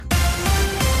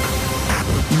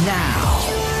Now,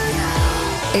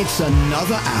 it's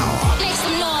another hour. Make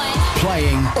some noise.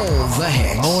 Playing all the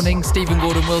hits. Morning, Stephen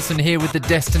Gordon Wilson here with the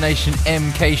Destination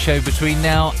MK show. Between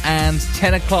now and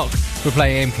 10 o'clock, we're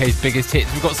playing MK's biggest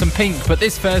hits. We've got some Pink, but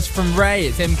this first from Ray,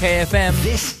 it's MKFM.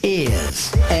 This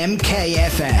is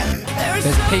MKFM.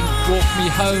 There's Pink, Walk Me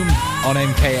Home on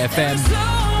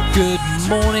MKFM. Good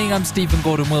morning, I'm Stephen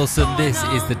Gordon Wilson. This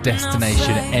is the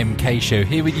Destination MK show,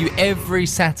 here with you every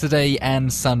Saturday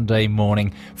and Sunday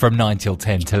morning from 9 till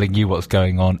 10, telling you what's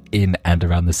going on in and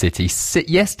around the city.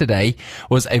 Yesterday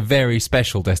was a very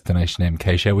special Destination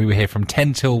MK show. We were here from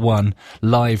 10 till 1,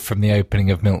 live from the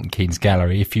opening of Milton Keynes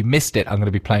Gallery. If you missed it, I'm going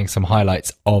to be playing some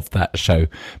highlights of that show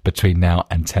between now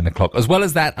and 10 o'clock. As well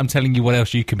as that, I'm telling you what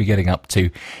else you can be getting up to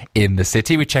in the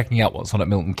city. We're checking out what's on at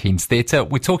Milton Keynes Theatre.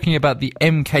 We're talking about the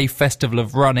MK Festival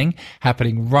of Running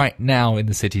happening right now in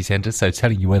the city centre, so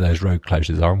telling you where those road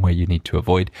closures are and where you need to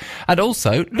avoid. And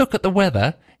also, look at the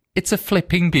weather. It's a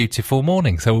flipping beautiful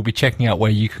morning, so we'll be checking out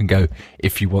where you can go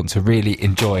if you want to really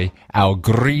enjoy our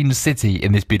green city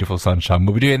in this beautiful sunshine.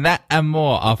 We'll be doing that and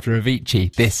more after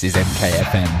Avicii. This is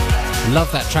MKFM.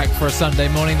 Love that track for a Sunday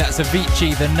morning. That's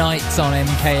Avicii, The Nights on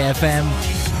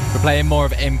MKFM. We're playing more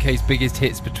of MK's biggest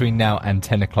hits between now and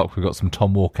 10 o'clock. We've got some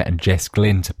Tom Walker and Jess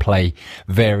Glynn to play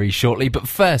very shortly. But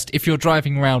first, if you're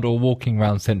driving around or walking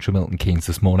around central Milton Keynes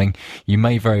this morning, you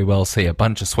may very well see a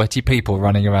bunch of sweaty people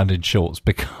running around in shorts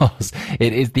because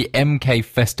it is the MK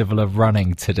Festival of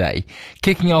Running today.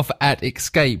 Kicking off at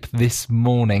Escape this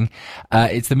morning,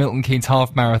 it's the Milton Keynes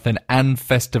Half Marathon and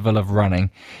Festival of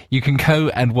Running. You can go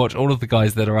and watch all of the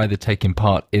guys that are either taking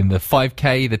part in the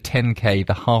 5K, the 10K,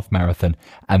 the Half Marathon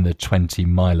and the 20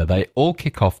 miler. They all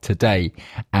kick off today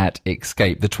at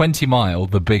Escape. The 20 mile,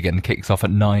 the big one, kicks off at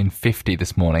 9:50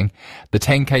 this morning. The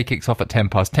 10K kicks off at 10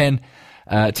 past 10.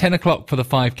 10 o'clock for the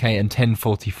 5K and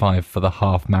 10:45 for the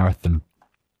half marathon.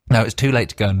 Now, it's too late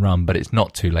to go and run, but it's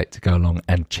not too late to go along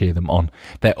and cheer them on.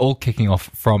 They're all kicking off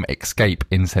from Escape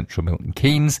in central Milton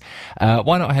Keynes.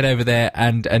 Why not head over there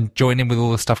and join in with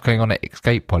all the stuff going on at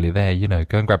Escape while you're there? You know,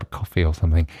 go and grab a coffee or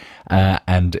something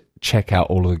and check out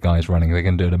all of the guys running. They're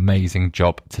going to do an amazing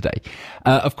job today.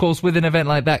 Of course, with an event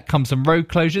like that comes some road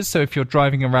closures. So if you're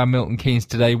driving around Milton Keynes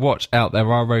today, watch out.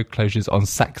 There are road closures on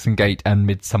Saxon Gate and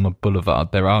Midsummer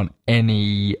Boulevard. There aren't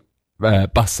any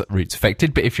bus routes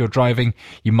affected, but if you're driving,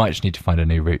 you might just need to find a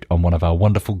new route on one of our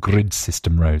wonderful grid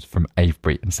system roads from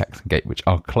Avebury and Saxon Gate, which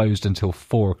are closed until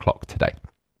 4 o'clock today.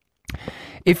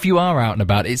 If you are out and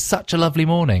about, it's such a lovely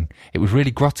morning. It was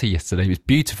really grotty yesterday. It was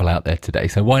beautiful out there today.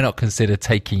 So why not consider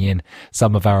taking in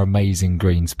some of our amazing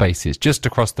green spaces? Just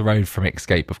across the road from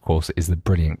Escape, of course, is the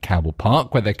brilliant Cowell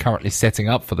Park, where they're currently setting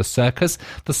up for the circus.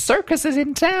 The circus is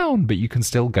in town, but you can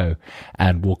still go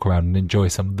and walk around and enjoy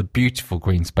some of the beautiful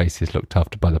green spaces looked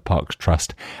after by the Parks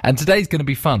Trust. And today's going to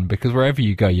be fun because wherever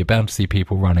you go, you're bound to see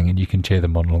people running and you can cheer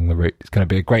them on along the route. It's going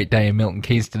to be a great day in Milton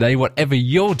Keynes today. Whatever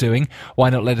you're doing, why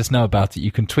not let us know about it?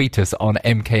 You can tweet us on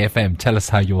MKFM. Tell us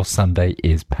how your Sunday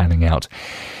is panning out.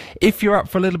 If you're up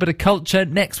for a little bit of culture,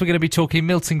 next we're going to be talking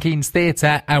Milton Keynes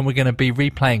Theatre and we're going to be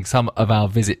replaying some of our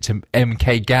visit to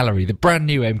MK Gallery, the brand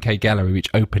new MK Gallery which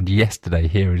opened yesterday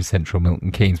here in central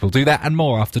Milton Keynes. We'll do that and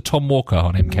more after Tom Walker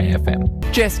on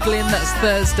MKFM. Jess Glynn, that's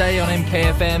Thursday on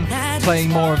MKFM, playing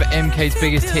more of MK's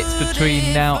biggest hits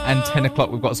between now and 10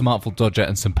 o'clock. We've got some Artful Dodger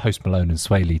and some Post Malone and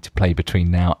Sway Lee to play between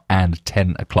now and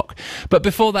 10 o'clock. But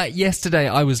before that, yesterday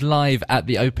I was live at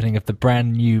the opening of the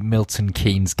brand new Milton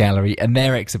Keynes Gallery and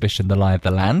their exhibition The Lie of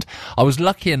the Land. I was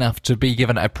lucky enough to be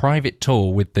given a private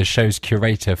tour with the show's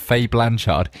curator, Faye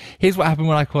Blanchard. Here's what happened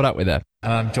when I caught up with her.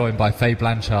 I'm joined by Faye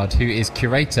Blanchard, who is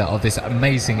curator of this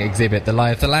amazing exhibit, The Lie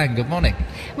of the Land. Good morning.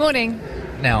 Morning.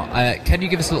 Now, can you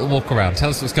give us a little walk around? Tell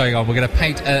us what's going on. We're going to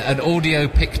paint an audio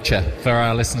picture for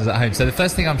our listeners at home. So the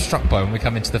first thing I'm struck by when we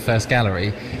come into the first gallery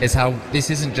is how this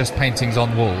isn't just paintings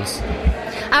on walls.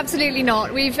 Absolutely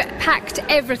not. We've packed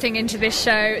everything into this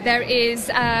show. There is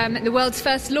the world's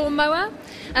first lawnmower.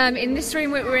 In this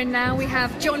room we're in now, we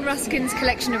have John Ruskin's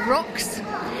collection of rocks.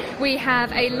 We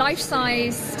have a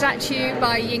life-size statue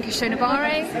by Yinka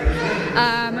Shonibare.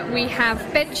 We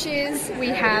have benches. We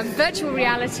have virtual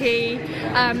reality.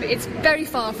 It's very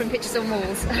far from pictures on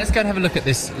walls. Let's go and have a look at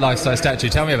this life-size statue.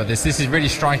 Tell me about this. This is really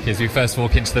striking as we first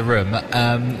walk into the room.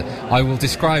 I will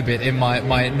describe it in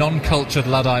my non-cultured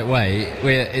Luddite way.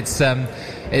 It's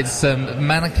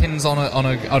mannequins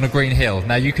on a green hill.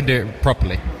 Now you can do it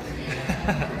properly.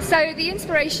 So the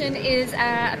inspiration is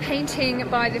a painting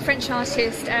by the French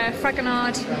artist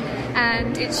Fragonard,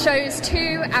 and it shows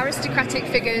two aristocratic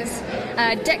figures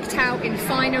decked out in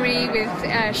finery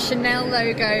with Chanel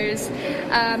logos,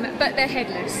 but they're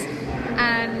headless.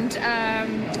 and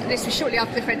this was shortly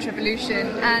after the French Revolution,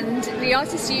 and the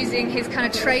artist using his kind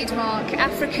of trademark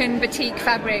African batik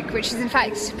fabric, which is in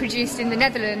fact produced in the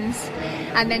Netherlands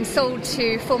and then sold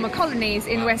to former colonies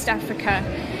in West Africa.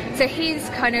 So he's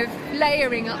kind of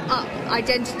layering up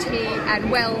identity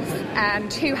and wealth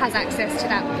and who has access to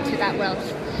that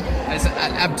wealth. It's an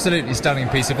absolutely stunning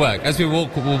piece of work. As we'll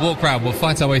walk around, we'll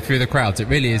fight our way through the crowds. It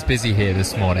really is busy here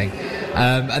this morning.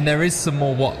 And there is some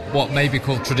more what may be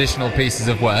called traditional pieces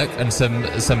of work and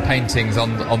some paintings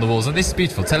on the walls. And this is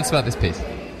beautiful. Tell us about this piece.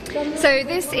 So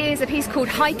this is a piece called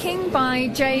Hiking by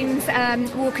James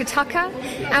Walker Tucker,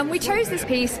 and we chose this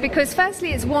piece because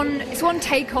firstly it's one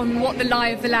take on what the lie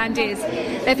of the land is.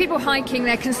 There are people hiking,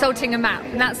 they're consulting a map,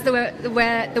 and that's the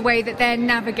way that they're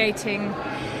navigating,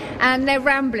 and they're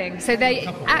rambling, so they're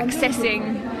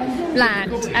accessing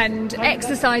land and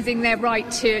exercising their right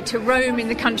to roam in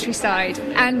the countryside.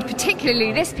 And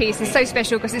particularly this piece is so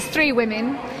special because it's 3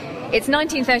 women. It's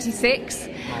 1936,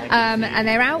 and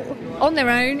they're out on their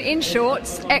own, in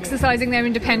shorts, exercising their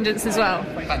independence as well.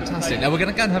 Fantastic. Now we're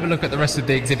going to go and have a look at the rest of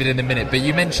the exhibit in a minute, but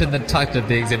you mentioned the title of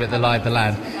the exhibit, The Lie of the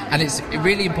Land, and it's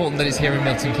really important that it's here in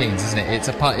Milton Keynes, isn't it?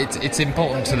 It's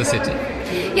important to the city.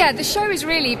 Yeah, the show is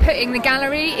really putting the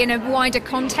gallery in a wider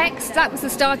context. That was the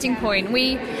starting point.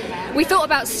 We thought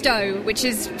about Stowe, which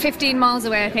is 15 miles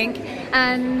away, I think,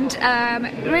 and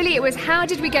really it was how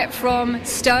did we get from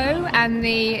Stowe and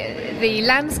the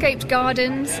landscaped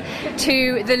gardens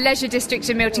to the leisure district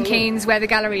in Milton Keynes where the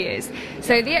gallery is.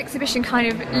 So the exhibition kind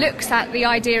of looks at the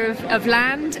idea of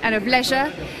land and of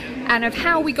leisure and of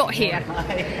how we got here.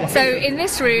 So in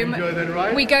this room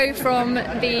we go from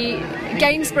the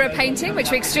Gainsborough painting,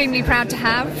 which we're extremely proud to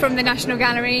have, from the National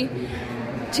Gallery,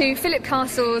 to Philip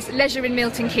Castle's Leisure in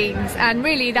Milton Keynes, and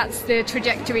really that's the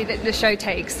trajectory that the show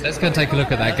takes. Let's go and take a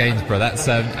look at that Gainsborough. That's,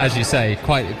 as you say,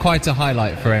 quite a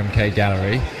highlight for MK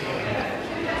Gallery.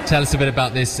 Tell us a bit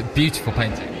about this beautiful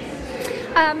painting.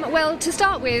 Well, to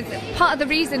start with, part of the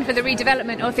reason for the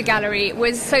redevelopment of the gallery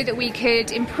was so that we could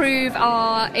improve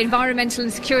our environmental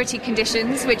and security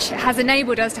conditions, which has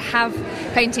enabled us to have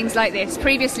paintings like this.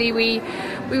 Previously, we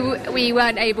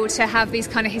weren't able to have these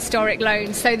kind of historic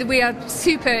loans, so that we are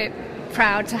super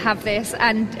proud to have this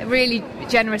and really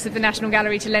generous of the National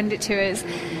Gallery to lend it to us.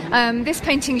 This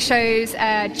painting shows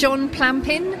John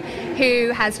Plampin,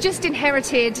 who has just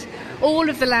inherited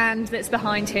all of the land that's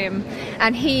behind him,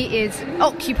 and he is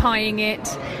occupying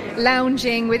it,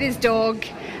 lounging with his dog,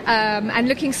 and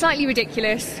looking slightly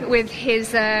ridiculous with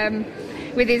his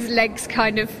legs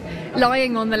kind of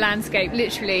lying on the landscape,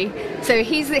 literally. So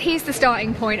he's the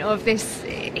starting point of this.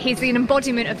 He's the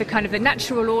embodiment of the kind of the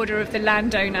natural order of the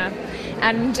landowner.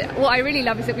 And what I really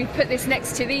love is that we've put this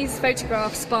next to these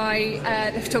photographs by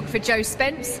the photographer Jo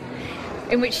Spence,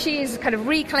 in which she is kind of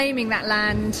reclaiming that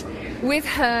land with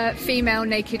her female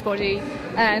naked body,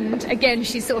 and again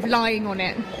she's sort of lying on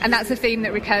it, and that's a theme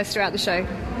that recurs throughout the show.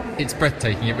 It's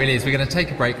breathtaking, it really is. We're going to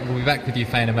take a break, we'll be back with you,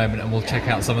 Faye, in a moment, and we'll check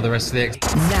out some of the rest of the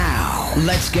Now,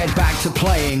 let's get back to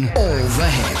playing all the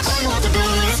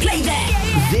hits. Play that.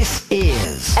 This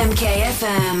is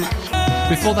MKFM.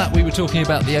 Before that, we were talking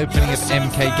about the opening of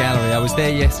MK Gallery. I was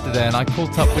there yesterday and I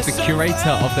caught up with the curator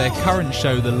of their current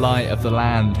show, The Lie of the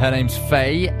Land. Her name's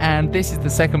Faye, and this is the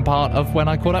second part of when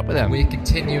I caught up with her. We're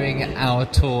continuing our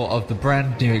tour of the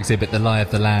brand new exhibit, The Lie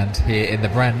of the Land, here in the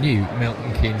brand new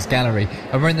Milton Keynes Gallery.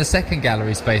 And we're in the second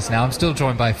gallery space now. I'm still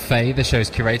joined by Faye, the show's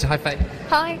curator. Hi, Faye.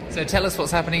 Hi. So tell us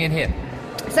what's happening in here.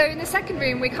 So in the second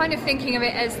room, we're kind of thinking of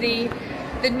it as the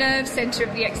nerve centre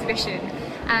of the exhibition.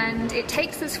 And it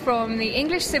takes us from the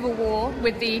English Civil War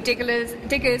with the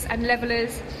diggers and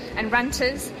levellers and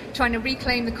ranters trying to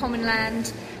reclaim the common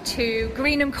land, to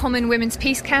Greenham Common Women's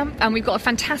Peace Camp, and we've got a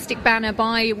fantastic banner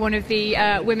by one of the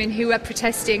women who are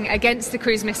protesting against the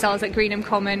cruise missiles at Greenham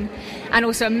Common, and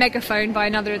also a megaphone by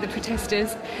another of the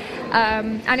protesters.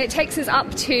 And it takes us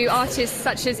up to artists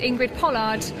such as Ingrid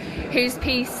Pollard, whose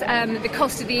piece, The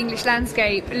Cost of the English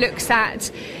Landscape, looks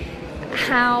at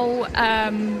how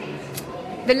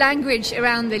the language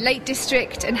around the Lake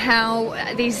District and how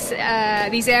these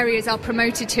areas are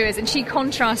promoted to us, and she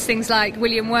contrasts things like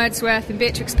William Wordsworth and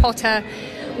Beatrix Potter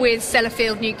with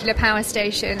Sellafield Nuclear Power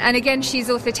Station. And again, she's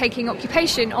also taking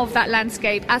occupation of that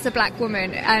landscape as a black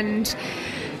woman, and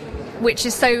which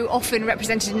is so often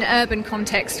represented in an urban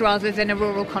context rather than a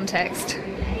rural context.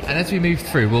 And as we move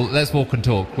through, well, let's walk and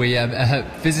talk. We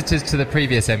visitors to the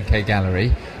previous MK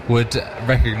Gallery would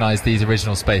recognise these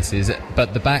original spaces,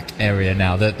 but the back area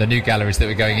now, the new galleries that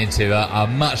we're going into are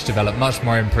much developed, much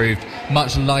more improved,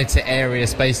 much lighter area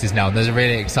spaces now, and there's a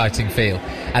really exciting feel.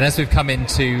 And as we've come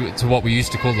into what we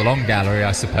used to call the Long Gallery,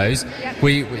 I suppose,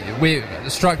 we're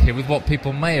struck here with what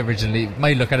people may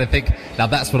look at and think, now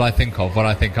that's what I think of when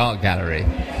I think art gallery.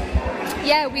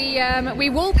 Yeah, we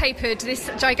wallpapered this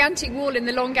gigantic wall in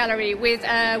the Long Gallery with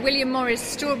William Morris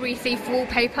Strawberry Thief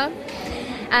wallpaper.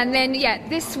 And then,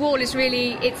 this wall is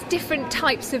it's different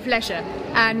types of leisure,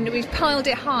 and we've piled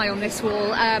it high on this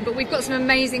wall. But we've got some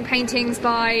amazing paintings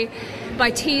by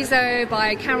Tiso,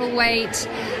 by Carol Waite,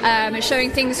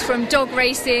 showing things from dog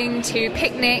racing to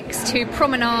picnics to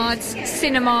promenades,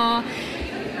 cinema,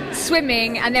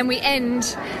 swimming, and then we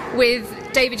end with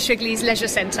David Shrigley's Leisure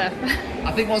Centre.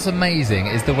 I think what's amazing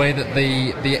is the way that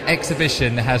the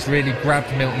exhibition has really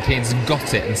grabbed Milton Keynes and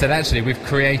got it and said, actually, we've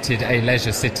created a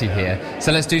leisure city here,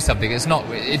 so let's do something.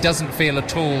 It doesn't feel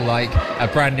at all like a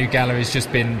brand new gallery's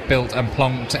just been built and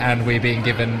plonked and we're being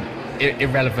given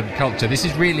irrelevant culture. This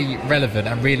is really relevant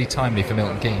and really timely for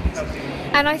Milton Keynes.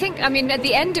 And I think, at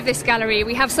the end of this gallery,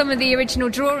 we have some of the original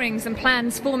drawings and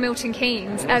plans for Milton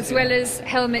Keynes, as well as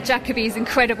Helmut Jacobi's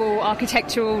incredible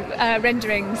architectural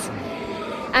renderings.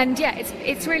 And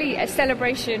it's really a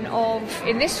celebration of,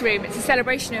 in this room, it's a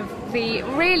celebration of the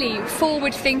really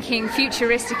forward-thinking,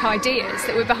 futuristic ideas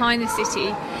that were behind the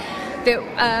city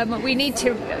that we need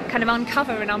to kind of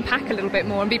uncover and unpack a little bit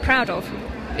more and be proud of.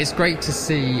 It's great to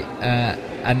see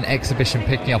an exhibition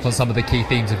picking up on some of the key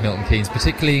themes of Milton Keynes,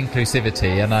 particularly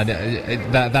inclusivity, and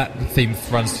that theme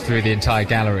runs through the entire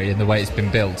gallery in the way it's been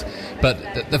built. But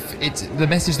the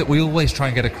message that we always try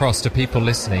and get across to people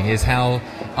listening is how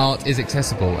art is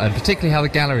accessible, and particularly how the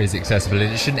gallery is accessible,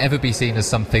 and it shouldn't ever be seen as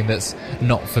something that's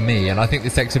not for me, and I think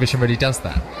this exhibition really does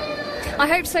that. I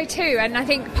hope so too, and I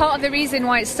think part of the reason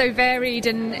why it's so varied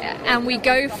and we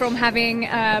go from having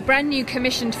brand new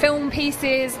commissioned film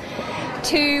pieces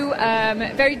to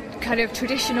very kind of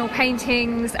traditional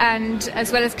paintings and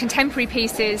as well as contemporary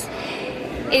pieces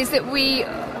is that we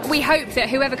hope that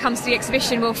whoever comes to the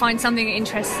exhibition will find something that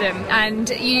interests them, and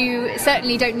you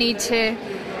certainly don't need to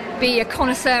be a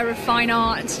connoisseur of fine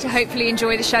art to hopefully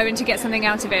enjoy the show and to get something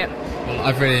out of it. Well,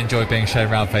 I've really enjoyed being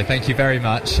shown around, Faye. Thank you very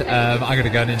much. I'm going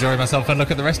to go and enjoy myself and look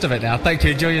at the rest of it now. Thank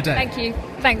you. Enjoy your day. Thank you.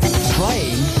 Thanks.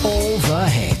 Playing all the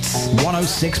hits.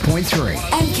 106.3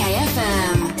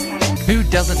 MKFM. Who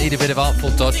doesn't need a bit of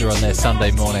Artful Dodger on their Sunday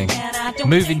morning?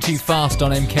 Moving Too Fast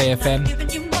on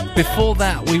MKFM. Before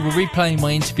that, we were replaying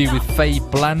my interview with Faye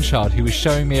Blanchard, who was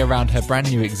showing me around her brand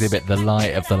new exhibit, The Lie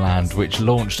of the Land, which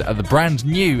launched at the brand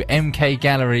new MK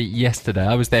Gallery yesterday.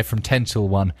 I was there from 10 till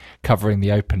 1 covering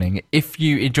the opening. If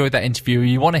you enjoyed that interview or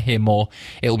you want to hear more,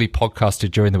 it'll be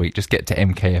podcasted during the week. Just get to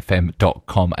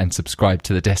mkfm.com and subscribe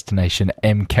to the Destination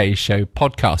MK Show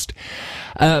podcast.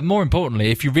 More importantly,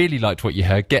 if you really liked what you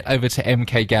heard, get over to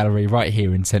MK Gallery right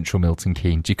here in central Milton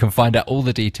Keynes. You can find out all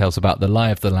the details about The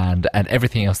Lie of the Land and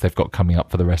everything else they've got coming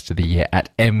up for the rest of the year at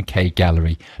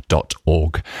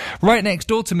mkgallery.org. Right next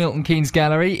door to Milton Keynes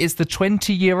Gallery is the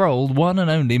 20-year-old one and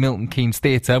only Milton Keynes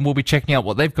Theatre, and we'll be checking out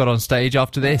what they've got on stage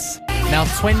after this. Now,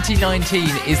 2019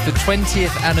 is the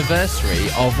 20th anniversary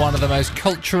of one of the most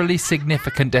culturally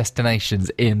significant destinations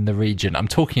in the region. I'm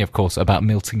talking, of course, about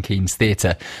Milton Keynes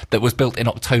Theatre, that was built in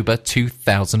October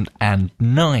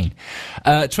 2009.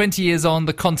 20 years on,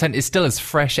 the content is still as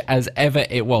fresh as ever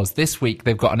it was. This week,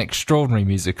 they've got an extraordinary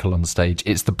musical on stage.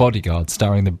 It's The Bodyguard,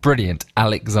 starring the brilliant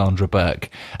Alexandra Burke.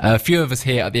 A few of us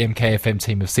here at the MKFM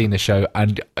team have seen the show,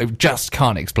 and I just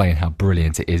can't explain how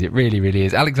brilliant it is. It really, really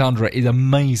is. Alexandra is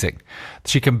amazing.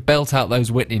 She can belt out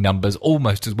those Whitney numbers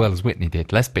almost as well as Whitney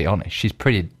did. Let's be honest. She's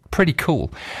pretty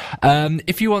cool.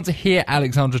 If you want to hear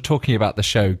Alexandra talking about the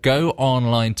show, go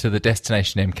online to the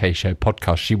Destination MK Show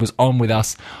podcast. She was on with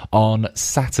us on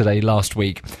Saturday last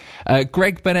week.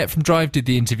 Greg Bennett from Drive did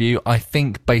the interview. I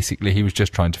think basically he was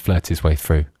just trying to flirt his way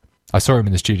through. I saw him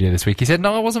in the studio this week. He said,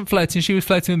 no, I wasn't flirting. She was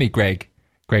flirting with me, Greg,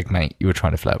 mate, you were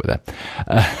trying to flirt with her.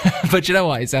 But you know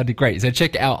what? It sounded great. So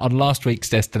check it out on last week's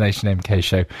Destination MK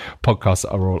Show. Podcasts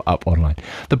are all up online.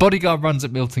 The Bodyguard runs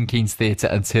at Milton Keynes Theatre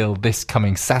until this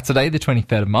coming Saturday, the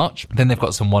 23rd of March. Then they've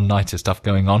got some one-nighter stuff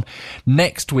going on.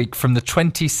 Next week, from the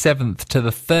 27th to the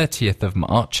 30th of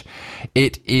March,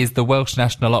 it is the Welsh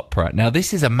National Opera. Now,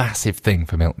 this is a massive thing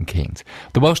for Milton Keynes.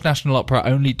 The Welsh National Opera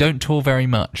only don't tour very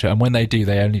much, and when they do,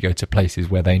 they only go to places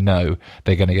where they know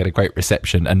they're going to get a great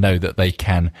reception and know that they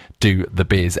can do the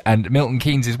biz. And Milton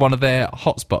Keynes is one of their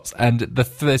hotspots. And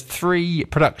there's 3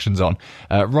 productions on.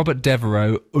 Robert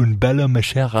Devereaux, Un bello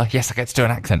machera. Yes, I get to do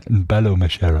an accent. Un bello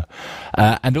machera.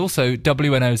 And also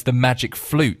WNO's The Magic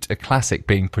Flute, a classic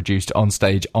being produced on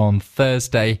stage on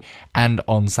Thursday and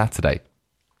on Saturday.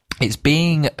 It's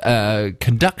being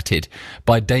conducted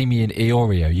by Damien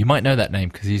Iorio. You might know that name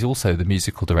because he's also the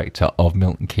musical director of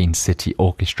Milton Keynes City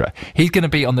Orchestra. He's going to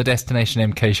be on the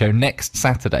Destination MK show next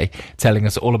Saturday, telling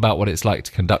us all about what it's like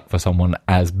to conduct for someone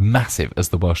as massive as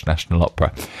the Welsh National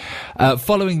Opera.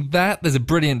 Following that, there's a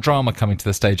brilliant drama coming to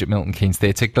the stage at Milton Keynes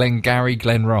Theatre. Glengarry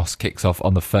Glen Ross kicks off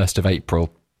on the 1st of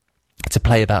April. It's a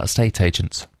play about estate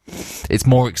agents. It's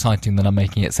more exciting than I'm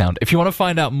making it sound. If you want to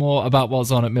find out more about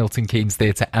what's on at Milton Keynes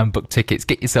Theatre and book tickets,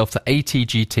 get yourself to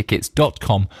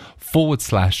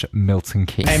atgtickets.com/Milton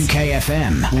Keynes.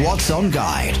 MKFM What's On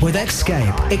Guide with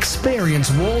Escape.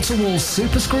 Experience wall-to-wall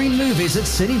super screen movies at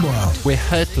Cineworld. We're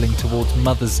hurtling towards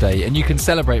Mother's Day, and you can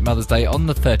celebrate Mother's Day on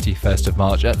the 31st of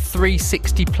March at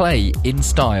 360 Play in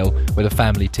style with a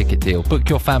family ticket deal. Book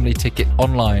your family ticket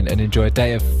online and enjoy a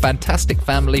day of fantastic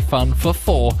family fun for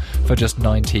 4 for just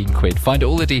 £19. Find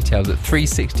all the details at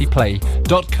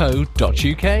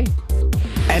 360play.co.uk.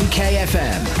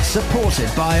 MKFM,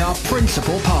 supported by our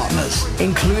principal partners,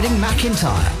 including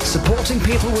McIntyre, supporting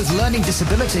people with learning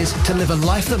disabilities to live a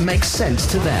life that makes sense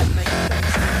to them.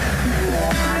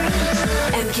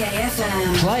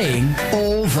 MKFM. Playing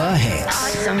all the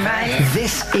hits.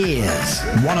 This is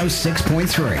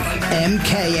 106.3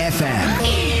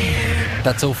 MKFM.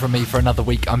 That's all from me for another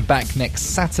week. I'm back next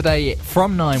Saturday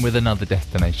from 9 with another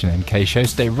Destination MK show.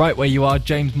 Stay right where you are.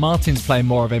 James Martin's playing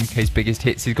more of MK's biggest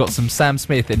hits. He's got some Sam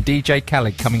Smith and DJ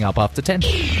Khaled coming up after 10.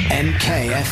 MKFM.